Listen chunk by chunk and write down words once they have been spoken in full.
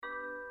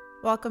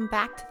Welcome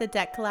back to the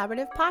Debt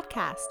Collaborative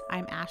Podcast.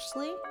 I'm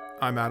Ashley,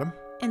 I'm Adam.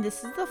 and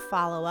this is the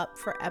follow-up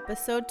for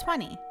episode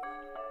 20.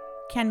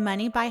 Can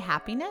money buy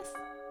happiness?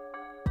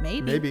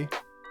 Maybe.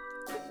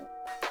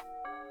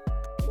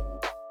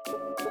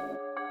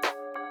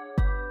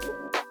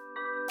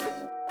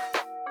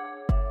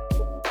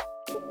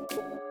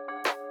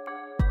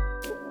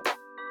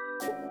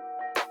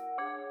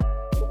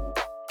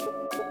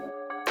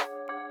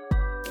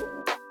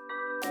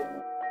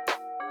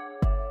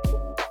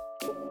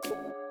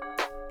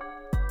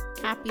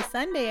 Happy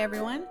Sunday,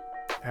 everyone.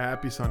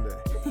 Happy Sunday.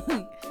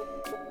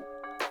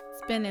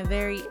 It's been a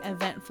very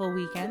eventful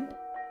weekend.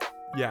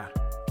 Yeah.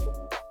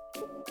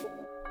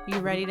 You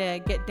ready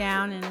to get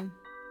down and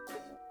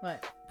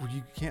what? Well,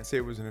 you can't say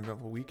it was an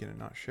eventful weekend and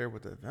not share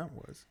what the event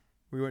was.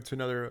 We went to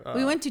another...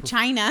 We went to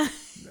China.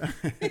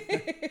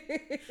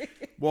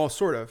 Well,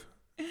 sort of.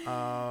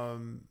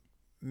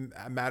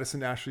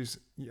 Madison, Ashley's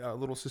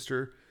little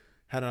sister,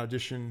 had an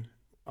audition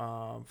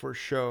for a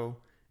show,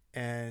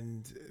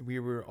 and we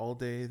were all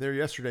day there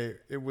yesterday.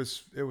 It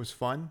was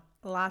fun.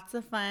 Lots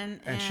of fun.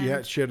 And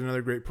she had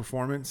another great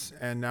performance,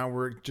 and now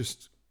we're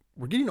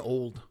getting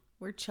old.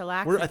 We're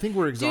chillaxing. I think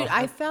we're exhausted. Dude,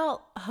 I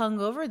felt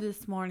hungover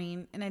this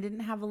morning, and I didn't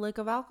have a lick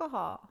of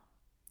alcohol.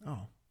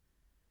 Oh.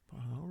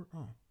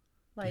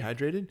 Like,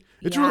 Dehydrated?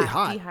 It's really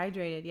hot.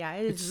 Dehydrated, yeah.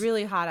 It's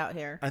really hot out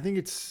here. I think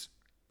it's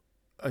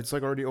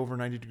like already over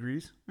 90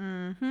 degrees.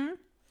 Mm-hmm.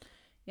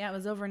 Yeah, it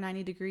was over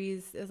 90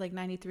 degrees. It was like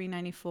 93,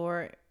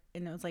 94,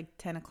 and it was like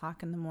 10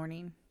 o'clock in the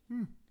morning.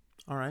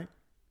 All right.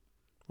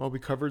 Well, we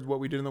covered what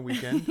we did on the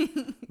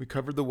weekend. We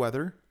covered the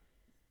weather.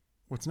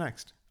 What's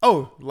next?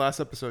 Oh, last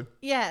episode.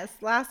 Yes,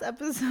 last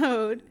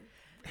episode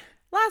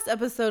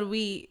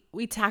we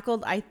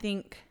tackled, I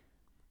think,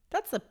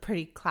 that's a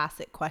pretty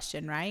classic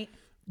question, right?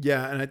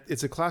 Yeah, and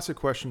it's a classic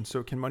question.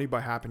 So, can money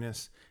buy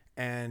happiness?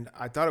 And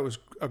I thought it was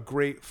a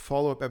great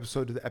follow-up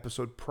episode to the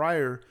episode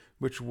prior,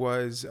 which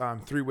was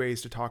 3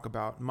 ways to talk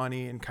about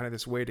money and kind of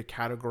this way to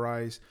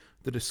categorize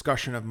the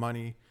discussion of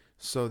money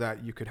so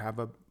that you could have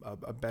a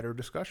better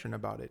discussion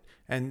about it.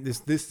 And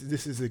this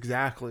is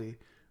exactly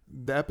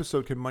the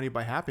episode, Can Money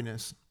Buy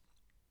Happiness?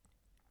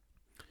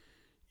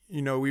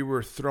 You know, we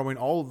were throwing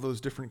all of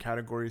those different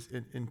categories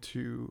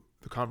into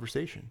the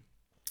conversation.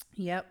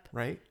 Yep.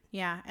 Right?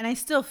 Yeah. And I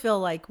still feel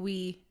like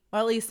well,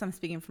 at least I'm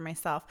speaking for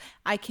myself.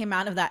 I came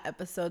out of that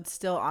episode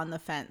still on the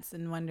fence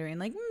and wondering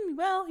like,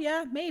 well,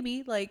 yeah,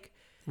 maybe, like,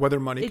 whether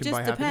money can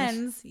buy happiness. It just depends.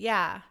 Happiness?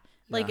 Yeah.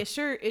 Like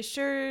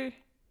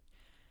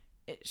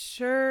it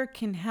sure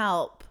can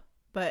help,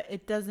 but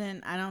it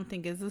doesn't, I don't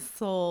think, is the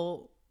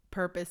sole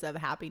purpose of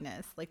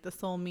happiness, like the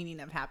sole meaning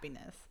of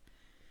happiness.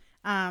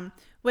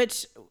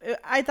 Which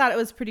I thought it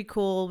was pretty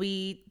cool.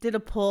 We did a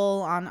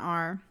poll on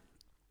our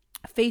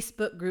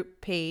Facebook group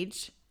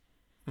page,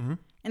 and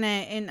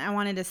I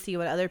wanted to see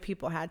what other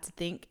people had to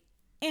think.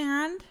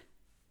 And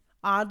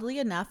oddly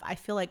enough, I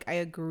feel like I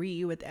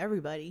agree with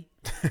everybody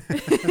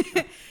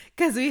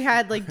because we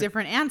had like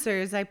different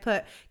answers. I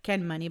put,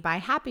 can money buy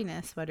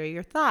happiness? What are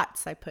your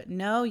thoughts? I put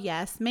no,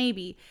 yes,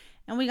 maybe.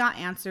 And we got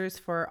answers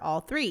for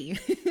all 3.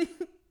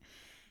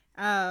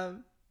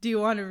 Do you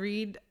want to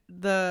read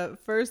the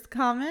first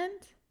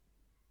comment?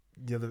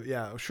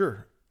 Yeah,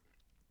 sure.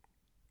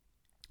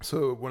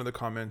 So one of the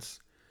comments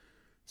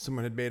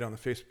someone had made on the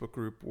Facebook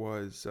group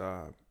was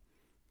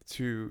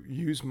to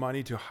use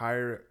money to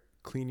hire a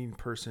cleaning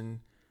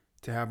person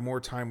to have more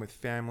time with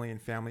family,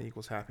 and family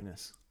equals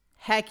happiness.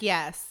 Heck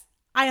yes.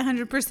 I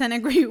 100%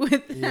 agree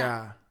with that.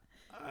 Yeah.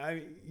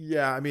 I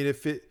mean,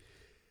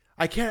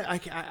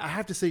 I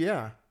have to say,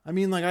 yeah. I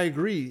mean, like, I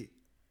agree.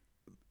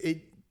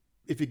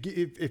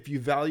 If you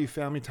value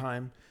family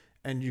time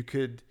and you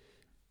could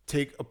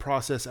take a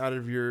process out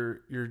of your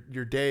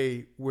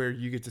day where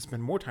you get to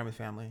spend more time with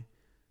family.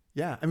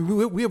 Yeah. I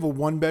mean, we have a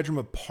 1-bedroom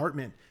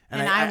apartment, and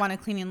I want a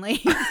cleaning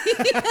lady.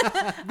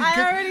 I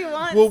already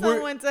want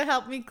someone to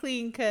help me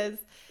clean because,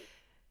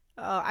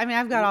 I mean,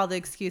 I've got all the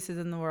excuses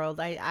in the world.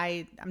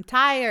 I'm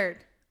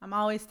tired. I'm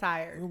always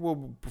tired.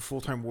 Well,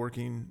 full-time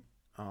working.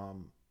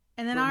 And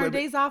then our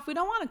days off, we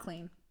don't want to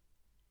clean.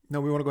 No,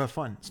 we want to go have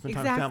fun. Spend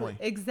time with family.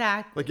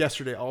 Exactly. Like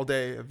yesterday, all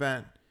day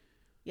event.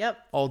 Yep.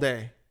 All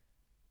day.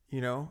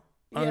 You know?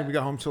 I don't Yeah. think we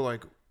got home till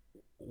like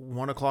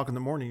 1 o'clock in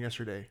the morning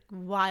yesterday.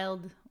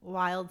 Wild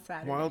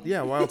Saturday.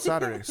 Wild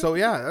Saturday. So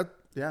yeah,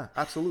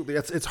 absolutely.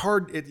 It's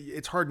hard.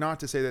 It's hard not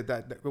to say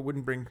that it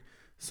wouldn't bring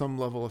some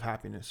level of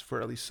happiness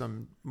for at least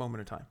some moment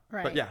of time.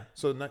 Right. But yeah.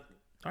 So all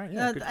right.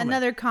 Yeah. Good comment.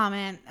 Another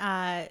comment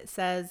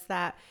says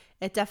that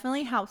it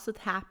definitely helps with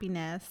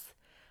happiness,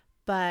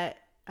 but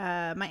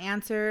my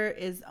answer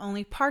is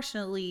only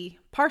partially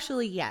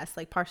yes,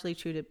 like partially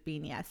true to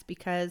being yes,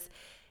 because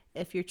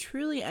if you're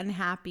truly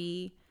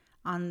unhappy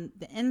on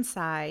the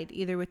inside,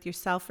 either with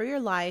yourself or your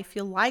life,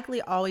 you'll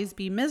likely always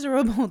be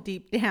miserable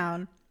deep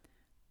down.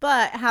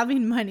 But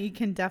having money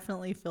can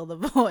definitely fill the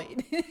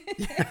void.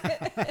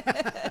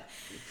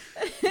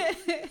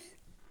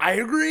 I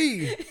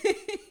agree.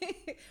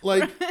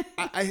 Like,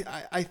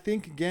 I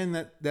think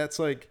again that's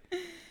like,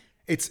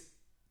 it's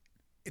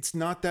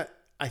not that,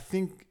 I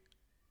think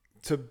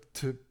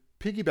to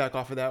piggyback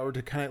off of that, or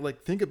to kind of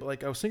like think about,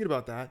 like I was thinking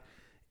about that,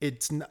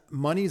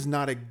 money's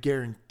not a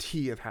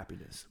guarantee of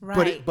happiness,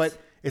 Right. but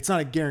it's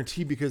not a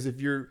guarantee, because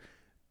if you're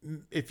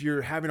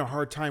having a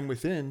hard time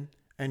within,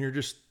 and you're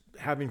just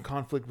having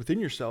conflict within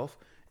yourself,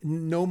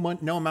 no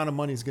amount of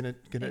money is gonna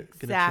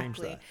change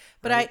that.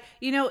 But right?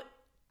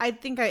 I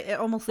think it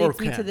almost Or leads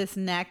me to can. this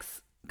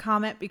next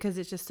comment, because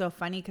it's just so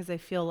funny, because I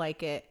feel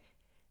like it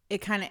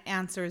kind of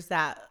answers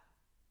that,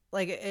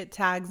 like it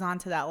tags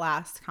onto that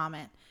last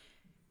comment.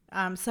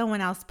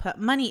 Someone else put,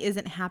 money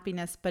isn't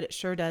happiness, but it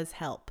sure does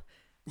help.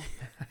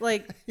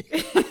 Like,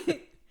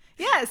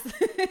 yes.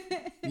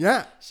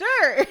 Yeah,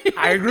 Sure.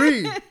 I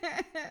agree.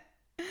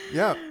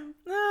 Yeah.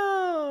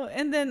 No.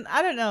 And then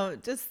I don't know,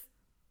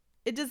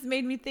 it just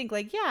made me think,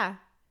 like, yeah,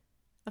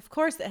 of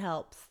course it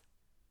helps.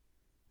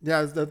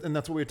 Yeah, and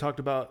that's what we talked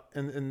about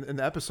in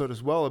the episode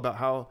as well, about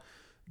how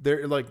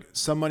there, like,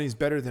 some money's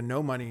better than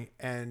no money,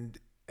 and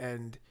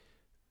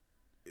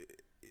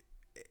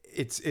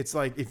it's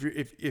like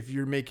if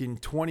you're making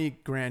 20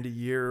 grand a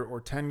year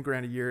or 10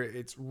 grand a year,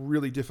 it's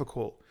really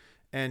difficult.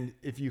 And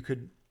if you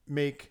could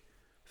make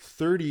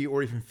 30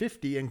 or even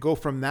 50 and go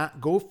from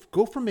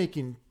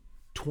making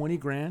 20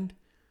 grand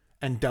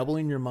and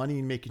doubling your money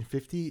and making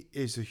 50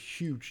 is a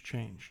huge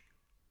change.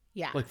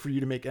 Yeah. Like, for you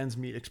to make ends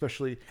meet,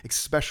 especially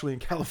in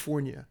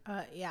California.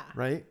 Yeah.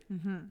 Right.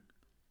 Mm-hmm.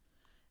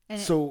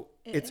 And so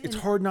it's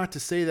hard not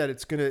to say that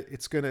it's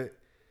gonna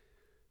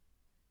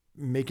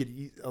make it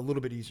a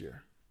little bit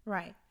easier.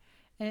 Right.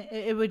 And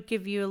it would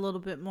give you a little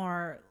bit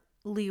more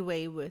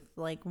leeway with,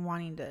 like,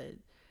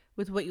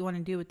 with what you want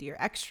to do with your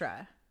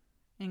extra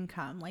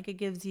income. Like, it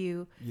gives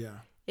you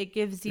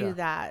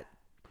that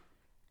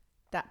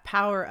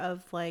power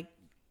of, like,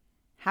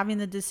 having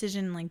the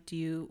decision, like, do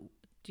you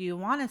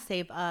want to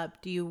save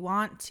up? Do you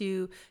want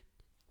to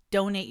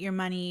donate your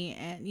money?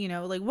 And,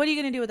 like, what are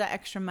you going to do with that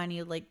extra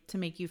money, like, to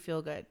make you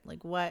feel good?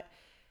 Like,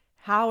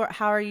 how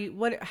are you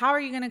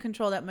going to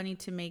control that money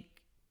to make,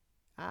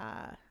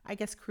 I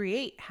guess,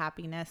 create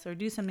happiness, or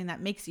do something that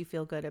makes you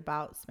feel good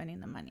about spending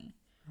the money,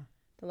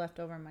 the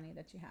leftover money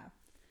that you have.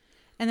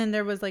 And then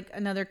there was, like,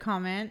 another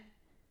comment.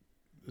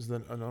 Is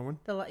that another one?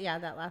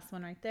 That last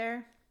one right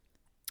there.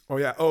 Oh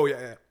yeah.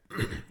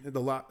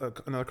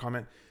 Another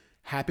comment.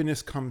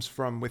 Happiness comes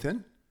from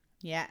within.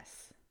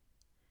 Yes.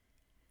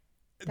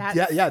 That's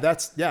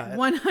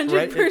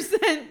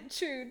 100%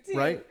 true too.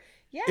 Right.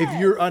 Yeah. If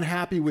you're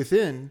unhappy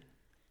within,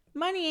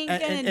 money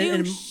ain't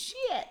gonna do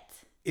shit.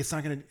 It's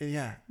not gonna.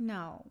 Yeah.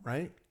 No.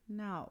 Right.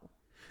 No.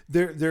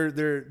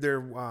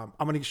 I'm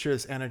gonna share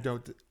this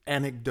anecdote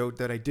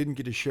that I didn't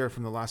get to share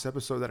from the last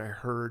episode that I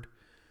heard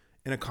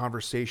in a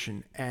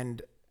conversation,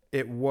 and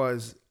it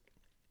was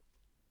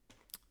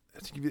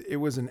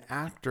an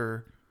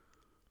actor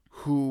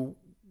who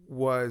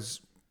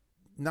was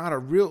not a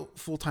real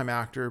full-time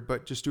actor,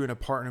 but just doing a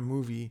part in a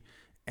movie,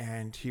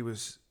 and he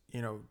was,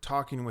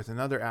 talking with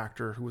another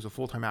actor who was a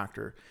full-time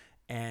actor,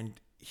 and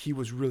he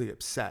was really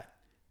upset,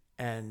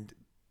 and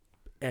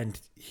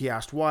he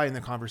asked why in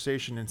the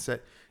conversation, and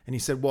he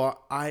said,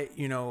 well, I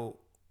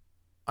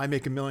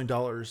make $1 million,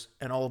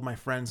 and all of my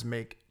friends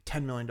make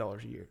 $10 million a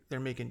year. They're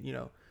making,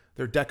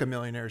 they're deca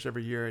millionaires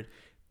every year. And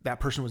that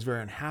person was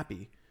very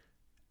unhappy.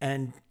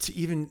 And to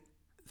even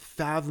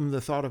fathom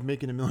the thought of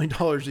making $1 million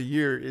a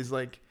year is,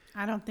 like,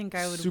 I don't think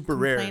I would super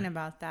complain rare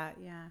about that.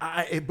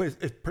 Yeah. But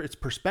it's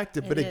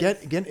perspective. But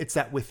again, it's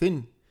that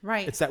within.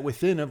 Right. It's that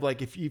within of,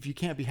 like, if you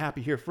can't be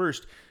happy here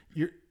first,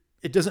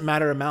 it doesn't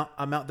matter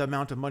the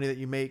amount of money that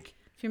you make.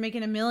 If you're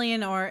making $1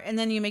 million, and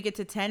then you make it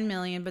to 10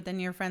 million, but then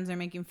your friends are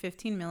making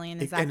 15 million,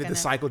 the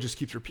cycle just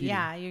keeps repeating.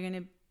 Yeah, you're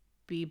gonna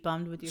be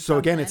bummed with yourself. So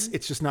again,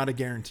 it's just not a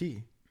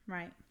guarantee.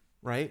 Right.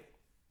 Right.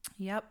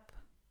 Yep.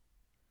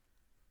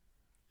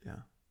 Yeah.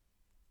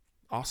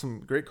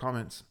 Awesome. Great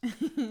comments.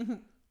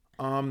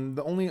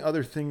 The only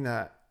other thing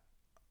that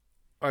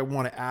I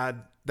wanted to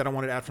add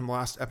from the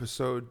last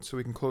episode, so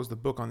we can close the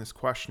book on this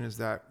question, is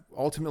that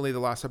ultimately the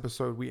last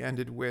episode we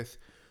ended with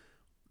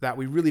that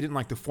we really didn't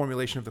like the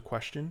formulation of the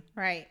question.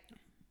 Right.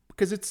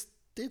 Because it's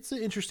an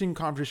interesting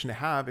conversation to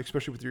have,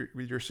 especially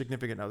with your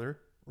significant other,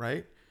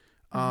 right?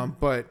 Mm-hmm.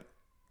 But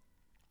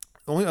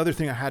the only other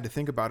thing I had to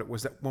think about it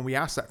was that when we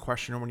asked that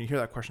question, or when you hear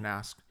that question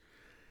asked,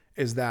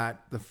 is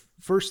that the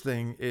first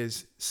thing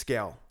is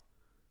scale.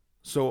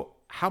 So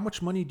how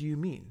much money do you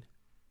mean?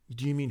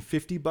 Do you mean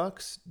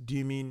 $50? Do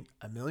you mean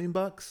 $1 million?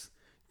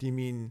 Do you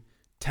mean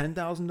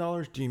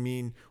 $10,000? Do you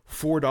mean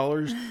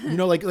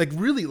 $4? Like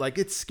really, like,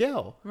 it's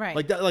scale, right?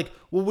 Like that. Like,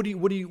 well,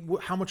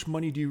 how much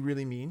money do you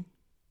really mean?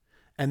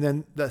 And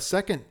then the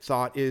second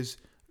thought is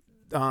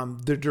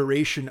the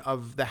duration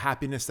of the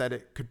happiness that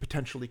it could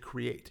potentially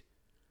create.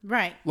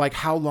 Right. Like,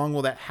 how long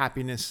will that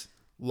happiness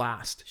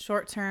last?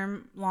 Short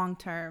term, long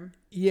term.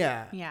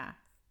 Yeah. Yeah.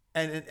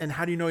 And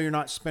how do you know you're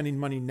not spending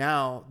money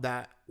now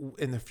that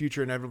in the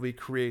future inevitably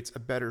creates a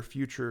better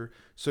future?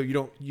 So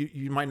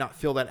you might not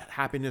feel that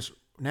happiness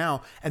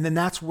now. And then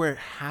that's where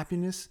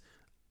happiness,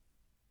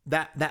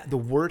 that the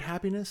word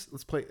happiness,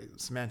 let's play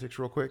semantics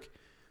real quick,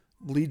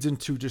 leads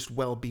into just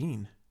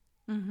well-being.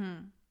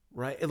 Mm-hmm.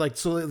 right? Like,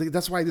 so like,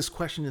 that's why this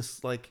question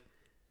is like,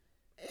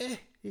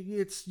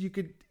 it's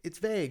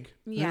vague.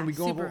 Yeah, And we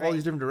go super over all vague.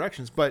 these different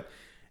directions, but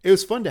it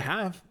was fun to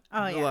have.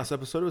 Oh, The yeah. last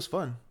episode, it was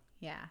fun.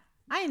 Yeah,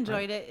 I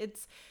enjoyed it.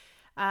 It's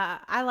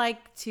I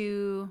like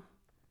to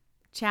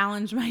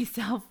challenge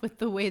myself with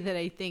the way that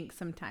I think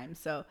sometimes.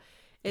 So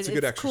It's a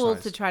good cool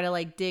exercise. to try to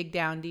like dig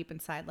down deep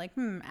inside. Like,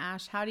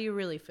 Ash, how do you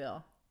really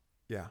feel?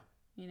 Yeah.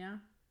 You know?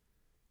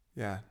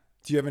 Yeah.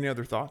 Do you have any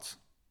other thoughts?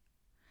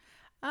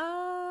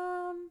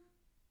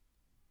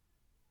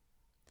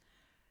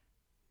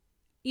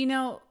 You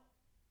know,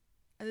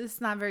 this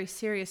is not a very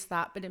serious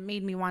thought, but it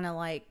made me want to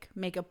like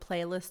make a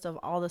playlist of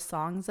all the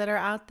songs that are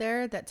out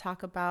there that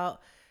talk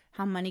about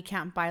how money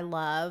can't buy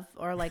love,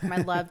 or like my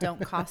love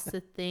don't cost a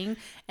thing.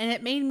 And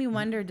it made me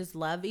wonder, does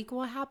love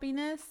equal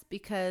happiness?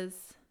 Because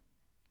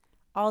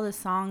all the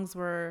songs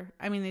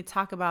they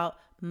talk about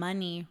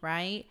money,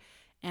 right?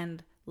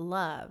 And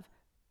love.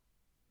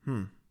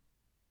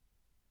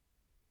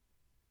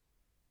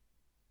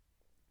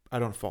 I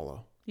don't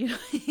follow. You know,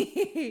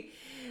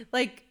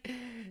 like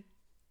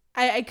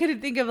I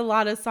couldn't think of a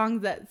lot of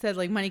songs that said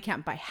like money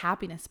can't buy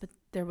happiness, but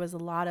there was a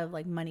lot of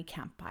like money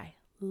can't buy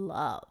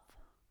love.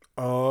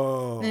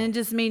 Oh. And it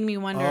just made me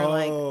wonder,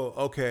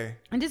 okay.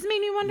 It just made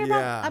me wonder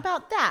Yeah.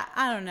 about that.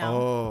 I don't know.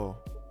 Oh.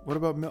 What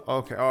about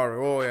okay, all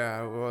right. Oh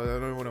yeah. Well, I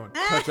don't want to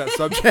touch that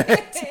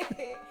subject.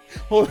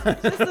 Hold on.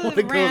 Just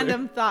a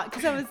random thought,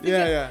 because I was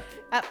thinking,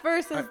 at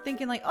first I was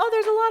thinking like, oh,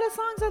 there's a lot of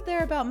songs out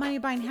there about money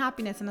buying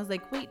happiness, and I was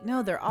like, wait,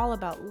 no, they're all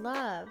about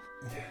love.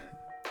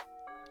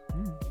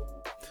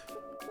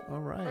 All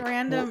right.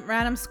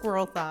 Random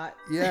squirrel thought.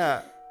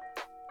 Yeah.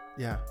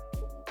 Yeah.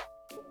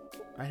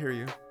 I hear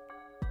you.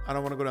 I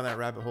don't want to go down that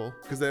rabbit hole,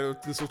 because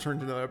this will turn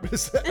into another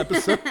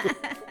episode,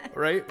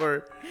 right?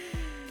 Or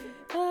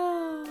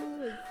Oh,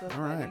 it's so all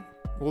funny. right.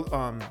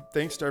 Well,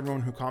 thanks to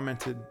everyone who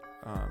commented.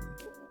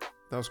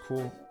 That was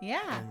cool.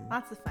 Yeah,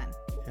 lots of fun.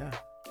 Yeah.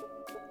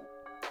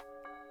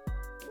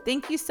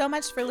 Thank you so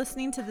much for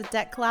listening to the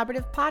Debt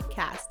Collaborative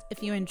podcast.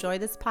 If you enjoy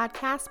this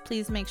podcast,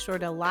 please make sure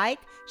to like,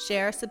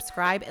 share,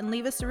 subscribe, and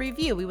leave us a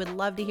review. We would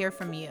love to hear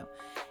from you.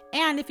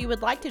 And if you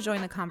would like to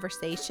join the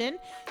conversation,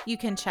 you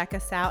can check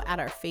us out at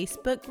our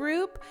Facebook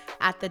group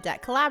at the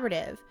Debt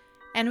Collaborative.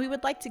 And we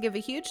would like to give a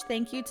huge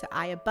thank you to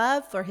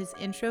iAbove for his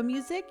intro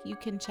music. You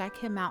can check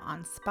him out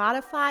on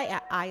Spotify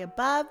at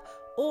iAbove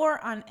or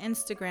on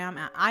Instagram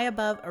at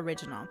iAbove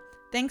Original.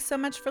 Thanks so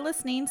much for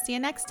listening. See you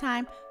next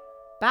time.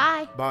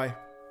 Bye. Bye.